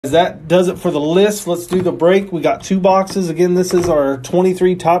That does it for the list. Let's do the break. We got 2 boxes. Again, this is our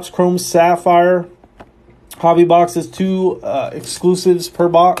 23 Topps Chrome Sapphire hobby boxes, 2 exclusives per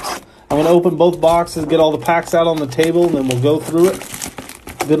box. I'm going to open both boxes, get all the packs out on the table, and then we'll go through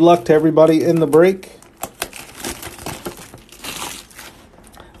it. Good luck to everybody in the break.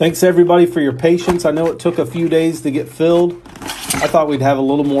 Thanks everybody for your patience. I know it took a few days to get filled. I thought we'd have a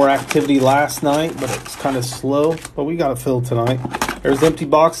little more activity last night, but it's kind of slow. But we got it filled tonight. There's empty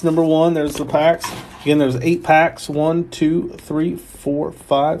box number 1. There's the packs. Again, there's 8 packs. 1, 2, 3, 4,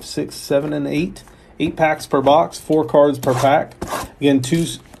 5, 6, 7, and 8. 8 packs per box. 4 cards per pack. Again, 2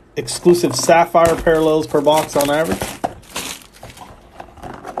 exclusive Sapphire parallels per box on average.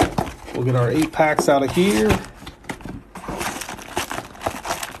 We'll get our 8 packs out of here.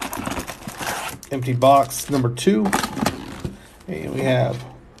 Empty box number 2. And we have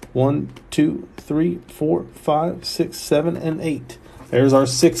 1, 2, 3, 4, 5, 6, 7, and 8. There's our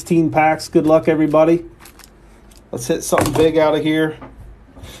 16 packs. Good luck, everybody. Let's hit something big out of here.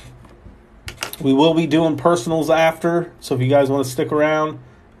 We will be doing personals after, so if you guys want to stick around,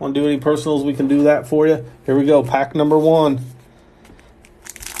 want to do any personals, we can do that for you. Here we go, pack number 1.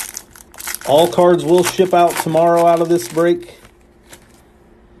 All cards will ship out tomorrow out of this break.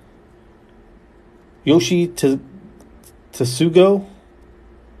 Yoshi Tsugo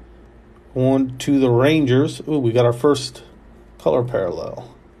on to the Rangers. Ooh, we got our first color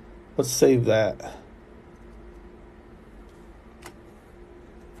parallel. Let's save that.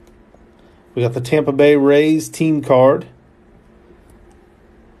 We got the Tampa Bay Rays team card.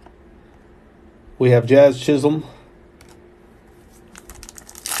 We have Jazz Chisholm.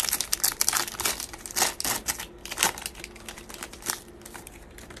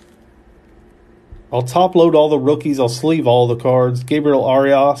 I'll top load all the rookies. I'll sleeve all the cards. Gabriel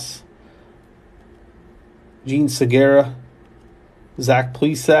Arias, Gene Segura, Zach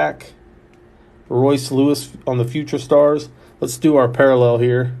Plesac, Royce Lewis on the Future Stars. Let's do our parallel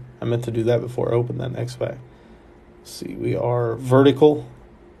here. I meant to do that before I open that next pack. Let's see, we are vertical.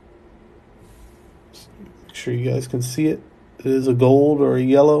 Make sure you guys can see it. It is a gold or a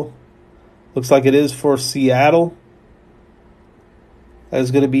yellow. Looks like it is for Seattle. That is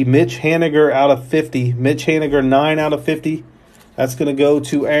going to be Mitch Haniger out of 50. Mitch Haniger, 9 out of 50. That's going to go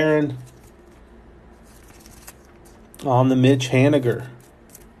to Aaron on the Mitch Haniger.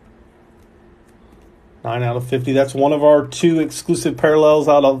 9 out of 50. That's one of our 2 exclusive parallels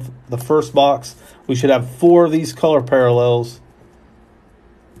out of the first box. We should have 4 of these color parallels.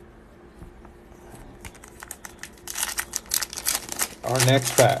 Our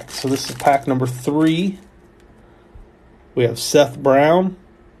next pack. So this is pack number 3. We have Seth Brown.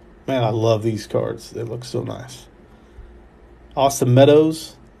 Man, I love these cards. They look so nice. Austin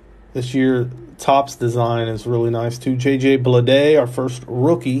Meadows. This year, Topps design is really nice too. J.J. Bleday, our first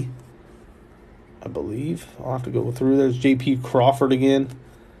rookie, I believe. I'll have to go through. There's J.P. Crawford again.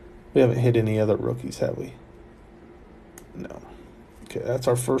 We haven't hit any other rookies, have we? No. Okay, that's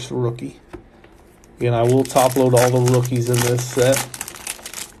our first rookie. Again, I will top load all the rookies in this set.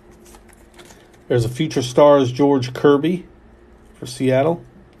 There's a Future Stars George Kirby for Seattle.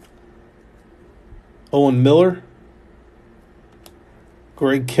 Owen Miller.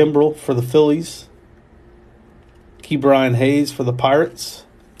 Greg Kimbrell for the Phillies. Ke'Bryan Hayes for the Pirates.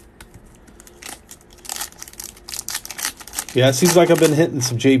 Yeah, it seems like I've been hitting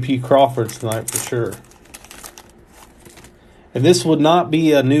some J.P. Crawfords tonight for sure. And this would not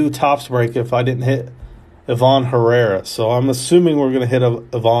be a new Topps break if I didn't hit Ivan Herrera. So I'm assuming we're going to hit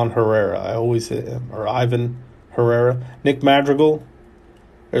Ivan Herrera. I always hit him. Or Ivan Herrera. Nick Madrigal.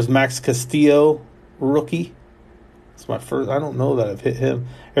 There's Max Castillo, rookie. It's my first. I don't know that I've hit him.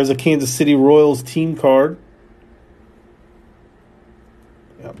 There's a Kansas City Royals team card.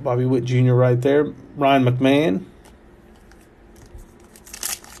 Got Bobby Witt Jr. right there. Ryan McMahon.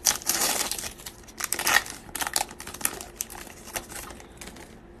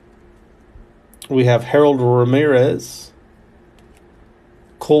 We have Harold Ramirez,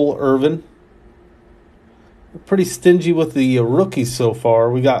 Cole Irvin. We're pretty stingy with the rookies so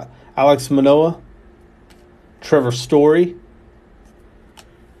far. We got Alex Manoah, Trevor Story.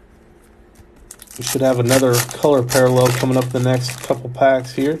 We should have another color parallel coming up the next couple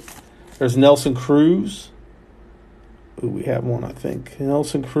packs here. There's Nelson Cruz. Ooh, we have one, I think.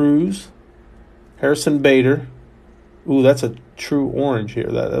 Nelson Cruz. Harrison Bader. Ooh, that's a true orange here.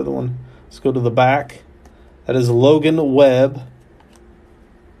 That other one. Let's go to the back. That is Logan Webb.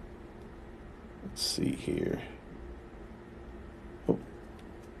 Let's see here. Oh,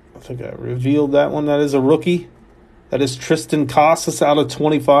 I think I revealed that one. That is a rookie. That is Tristan Casas out of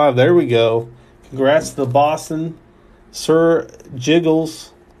 25. There we go. Congrats to the Boston. Sir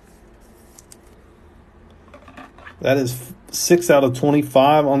Jiggles That is 6 out of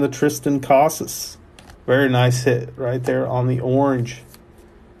 25 on the Tristan Casas. Very nice hit right there on the orange.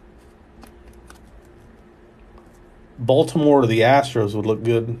 Baltimore to the Astros would look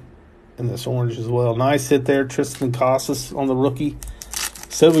good in this orange as well. Nice hit there, Tristan Casas on the rookie.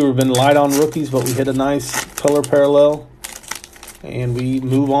 Said we were been light on rookies, but we hit a nice color parallel. And we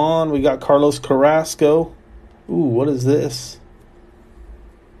move on. We got Carlos Carrasco. Ooh, what is this?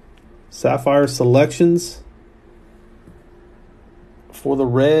 Sapphire Selections for the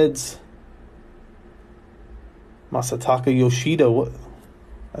Reds. Masataka Yoshida. What?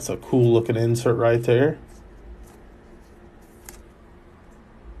 That's a cool looking insert right there.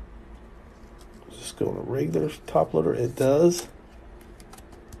 Just go on a regular top loader. It does.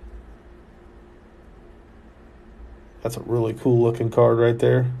 That's a really cool looking card right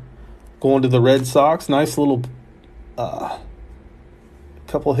there. Going to the Red Sox. Nice little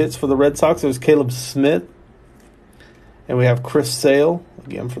couple hits for the Red Sox. There's Caleb Smith. And we have Chris Sale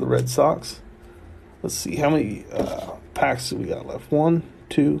again for the Red Sox. Let's see how many packs do we got left. 1,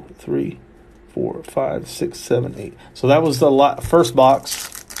 2, 3, 4, 5, 6, 7, 8. So that was the first box.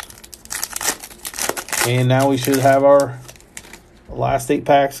 And now we should have our last 8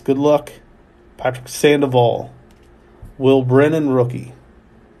 packs. Good luck. Patrick Sandoval. Will Brennan, rookie.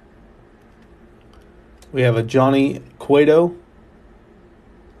 We have a Johnny Cueto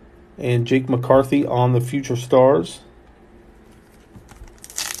and Jake McCarthy on the Future Stars.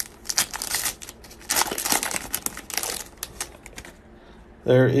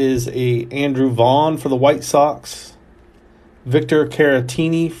 There is a Andrew Vaughn for the White Sox. Victor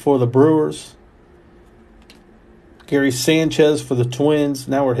Caratini for the Brewers. Gary Sanchez for the Twins.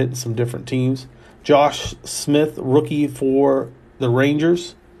 Now we're hitting some different teams. Josh Smith, rookie for the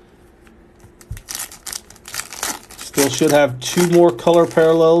Rangers. Still should have 2 more color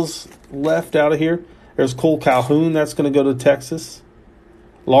parallels left out of here. There's Cole Calhoun. That's going to go to Texas.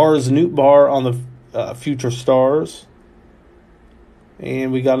 Lars Nootbaar on the Future Stars.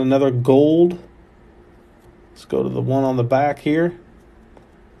 And we got another gold. Let's go to the one on the back here.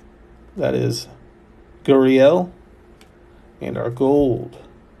 That is Gurriel. And our gold.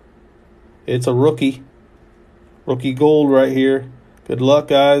 It's a rookie. Rookie gold right here. Good luck,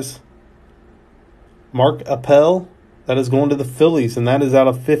 guys. Mark Appel. That is going to the Phillies, and that is out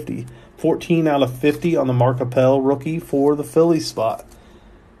of 50. 14 out of 50 on the Mark Appel rookie for the Phillies spot.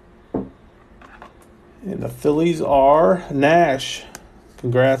 And the Phillies are Nash.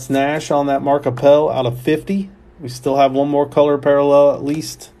 Congrats, Nash, on that Mark Appel out of 50. We still have one more color parallel at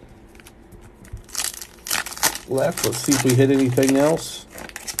least left. Let's see if we hit anything else.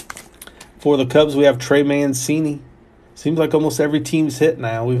 For the Cubs, we have Trey Mancini. Seems like almost every team's hit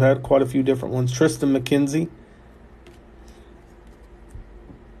now. We've had quite a few different ones. Tristan McKenzie.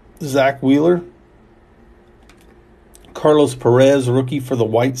 Zach Wheeler. Carlos Perez, rookie for the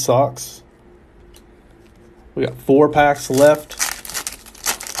White Sox. We got 4 packs left.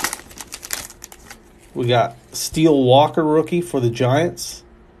 We got Steele Walker, rookie for the Giants.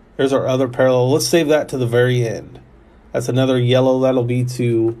 There's our other parallel. Let's save that to the very end. That's another yellow. That'll be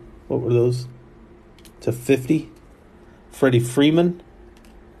to, what were those? To 50. Freddie Freeman.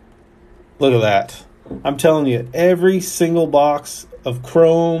 Look at that. I'm telling you, every single box of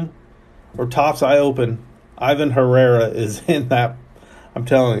Chrome or Topps I open, Ivan Herrera is in that. I'm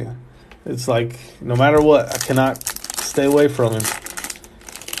telling you. It's like, no matter what, I cannot stay away from him.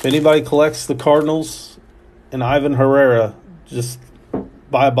 If anybody collects the Cardinals and Ivan Herrera, just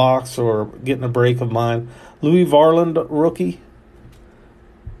buy a box or get in a break of mine. Louis Varland, rookie.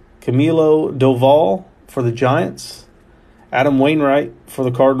 Camilo Doval for the Giants. Adam Wainwright for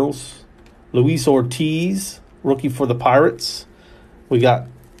the Cardinals. Luis Ortiz, rookie for the Pirates. We got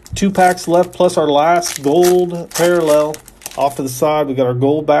 2 packs left plus our last gold parallel. Off to the side, we got our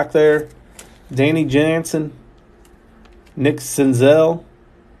gold back there. Danny Jansen. Nick Senzel.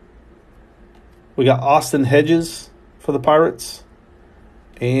 We got Austin Hedges for the Pirates.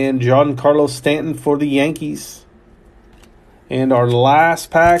 And Giancarlo Stanton for the Yankees. And our last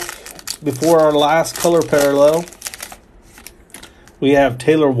pack before our last color parallel, we have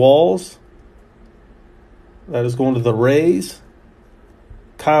Taylor Walls. That is going to the Rays.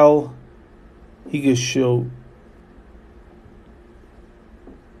 Kyle Higashiko.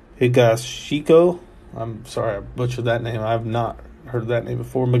 I'm sorry I butchered that name. I have not heard that name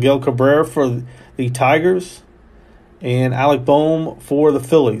before. Miguel Cabrera for the Tigers. And Alec Boehm for the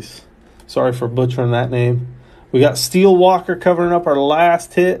Phillies. Sorry for butchering that name. We got Steele Walker covering up our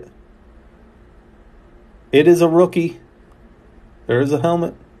last hit. It is a rookie. There is a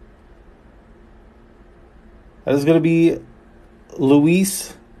helmet. That is going to be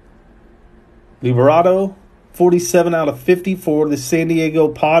Luis Liberato 47 out of 50 for the San Diego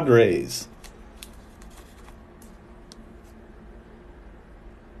Padres.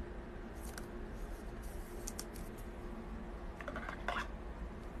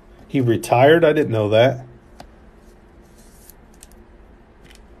 He retired? I didn't know that.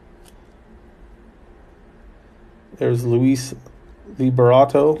 There's Luis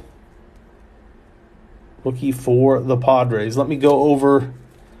Liberato, rookie for the Padres. Let me go over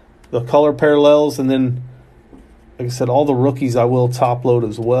the color parallels, and then, like I said, all the rookies I will top load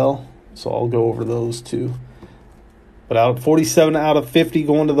as well. So I'll go over those too. But out 47 out of 50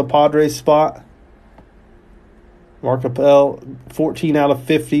 going to the Padres spot. Mark Appel, 14 out of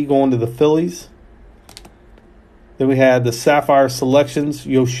 50 going to the Phillies. Then we had the Sapphire selections.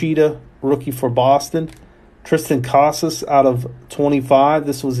 Yoshida, rookie for Boston. Tristan Casas out of 25.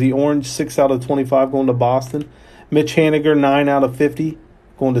 This was the orange, 6 out of 25 going to Boston. Mitch Haniger, 9 out of 50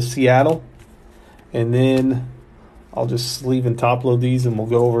 going to Seattle. And then I'll just sleeve and top load these, and we'll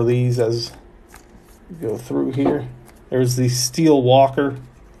go over these as we go through here. There's the Steel Walker,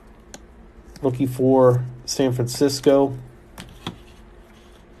 rookie for San Francisco.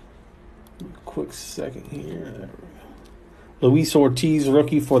 Quick second here. There we go. Luis Ortiz,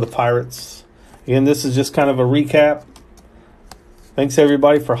 rookie for the Pirates. Again, this is just kind of a recap. Thanks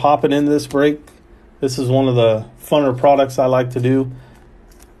everybody for hopping into this break. This is one of the funner products I like to do.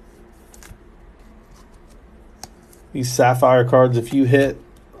 These Sapphire cards, if you hit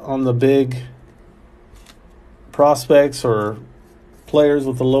on the big prospects or players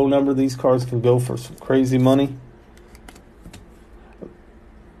with a low number, these cards can go for some crazy money.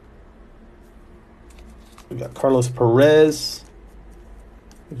 We got Carlos Perez,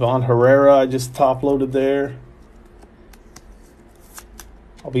 Ivan Herrera, I just top loaded there.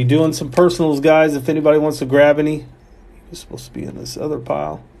 I'll be doing some personals, guys, if anybody wants to grab any. He's supposed to be in this other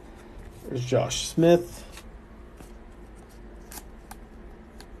pile. There's Josh Smith.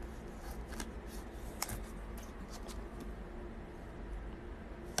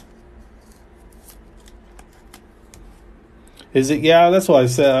 Is it? Yeah, that's what I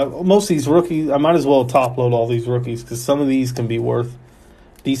said. Most of these rookies, I might as well top load all these rookies because some of these can be worth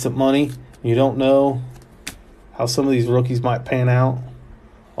decent money. You don't know how some of these rookies might pan out.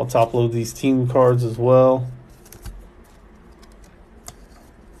 I'll top load these team cards as well.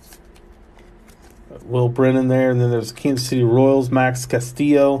 Will Brennan there, and then there's Kansas City Royals, Max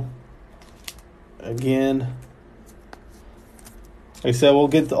Castillo. Again. Like I said, we'll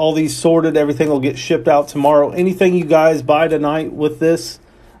get all these sorted. Everything will get shipped out tomorrow. Anything you guys buy tonight with this,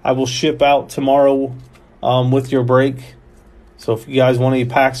 I will ship out tomorrow with your break. So if you guys want any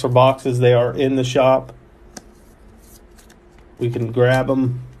packs or boxes, they are in the shop. We can grab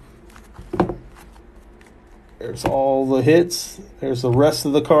them. There's all the hits. There's the rest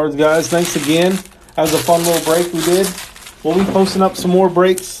of the cards, guys. Thanks again. That was a fun little break we did. We'll be posting up some more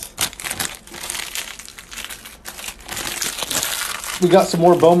breaks. We got some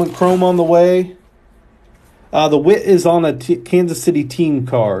more Bowman Chrome on the way. The Witt is on a Kansas City team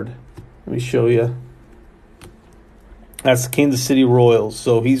card. Let me show you. That's the Kansas City Royals.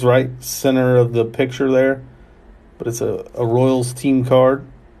 So he's right center of the picture there. But it's a Royals team card.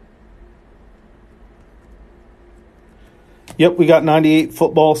 Yep, we got 98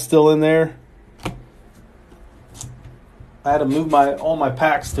 football still in there. I had to move all my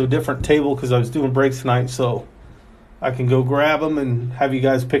packs to a different table because I was doing breaks tonight, so I can go grab them and have you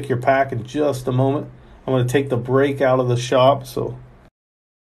guys pick your pack in just a moment. I'm going to take the break out of the shop, so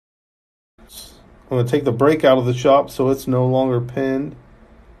it's no longer pinned.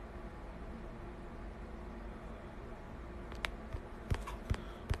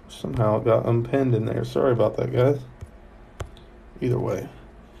 Somehow it got unpinned in there. Sorry about that, guys. Either way,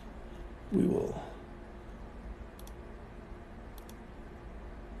 we will.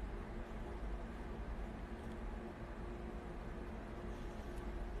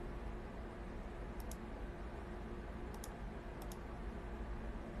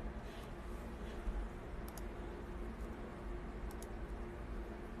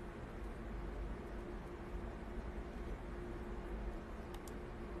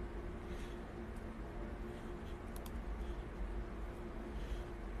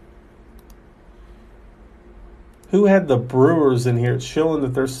 Who had the Brewers in here? It's showing that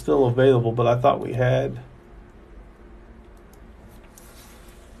they're still available, but I thought we had.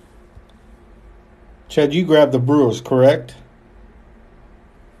 Chad, you grabbed the Brewers, correct?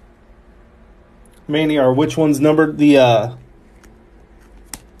 Manny, or which one's numbered? They have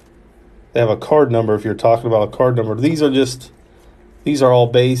a card number if you're talking about a card number. These are all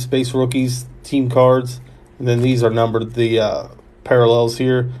base rookies, team cards. And then these are numbered, the parallels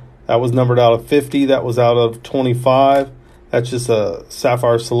here. That was numbered out of 50. That was out of 25. That's just a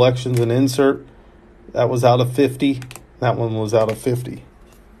Sapphire Selections and Insert. That was out of 50. That one was out of 50.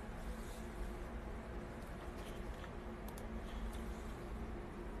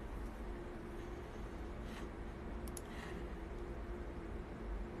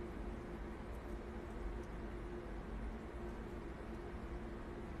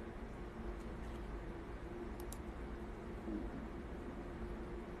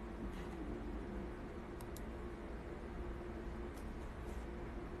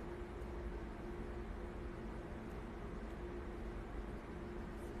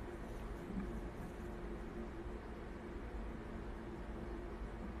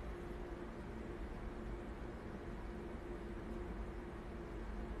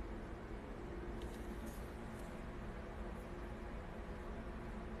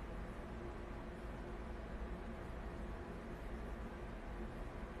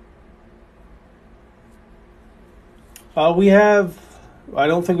 I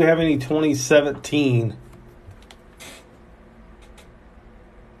don't think we have any 2017.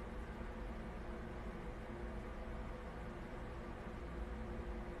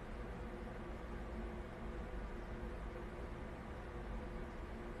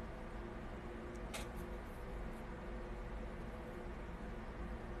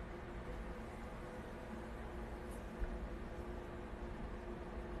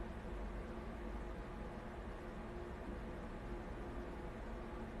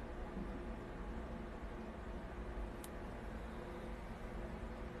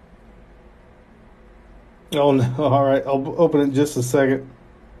 Oh, no. All right. I'll open it in just a second.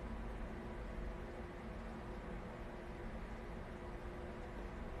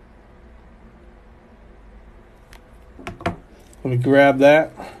 Let me grab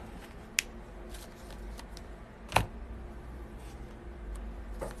that.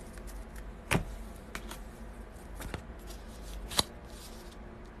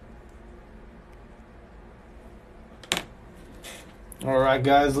 All right,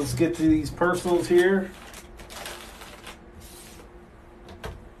 guys, let's get to these personals here.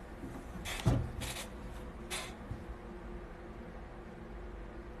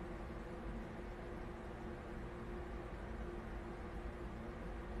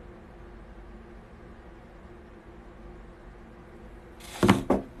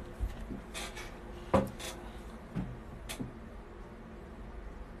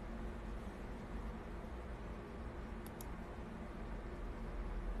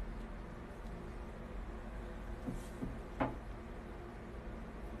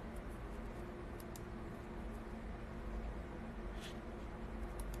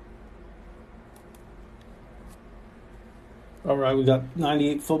 All right, we got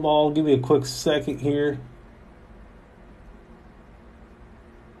 98 football. Give me a quick second here.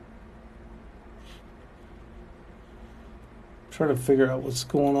 Try to figure out what's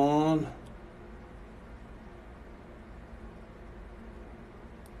going on.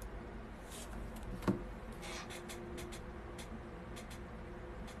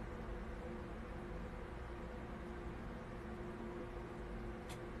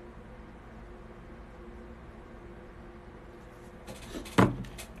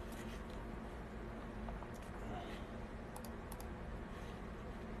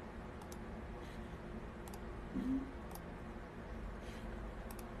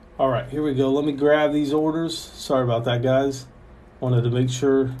 All right, here we go. Let me grab these orders. Sorry about that, guys. Wanted to make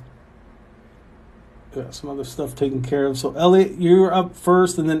sure got some other stuff taken care of. So, Elliot, you're up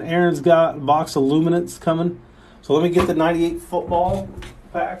first, and then Aaron's got a box of luminance coming. So let me get the 98 football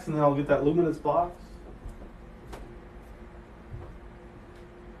packs, and then I'll get that luminance box.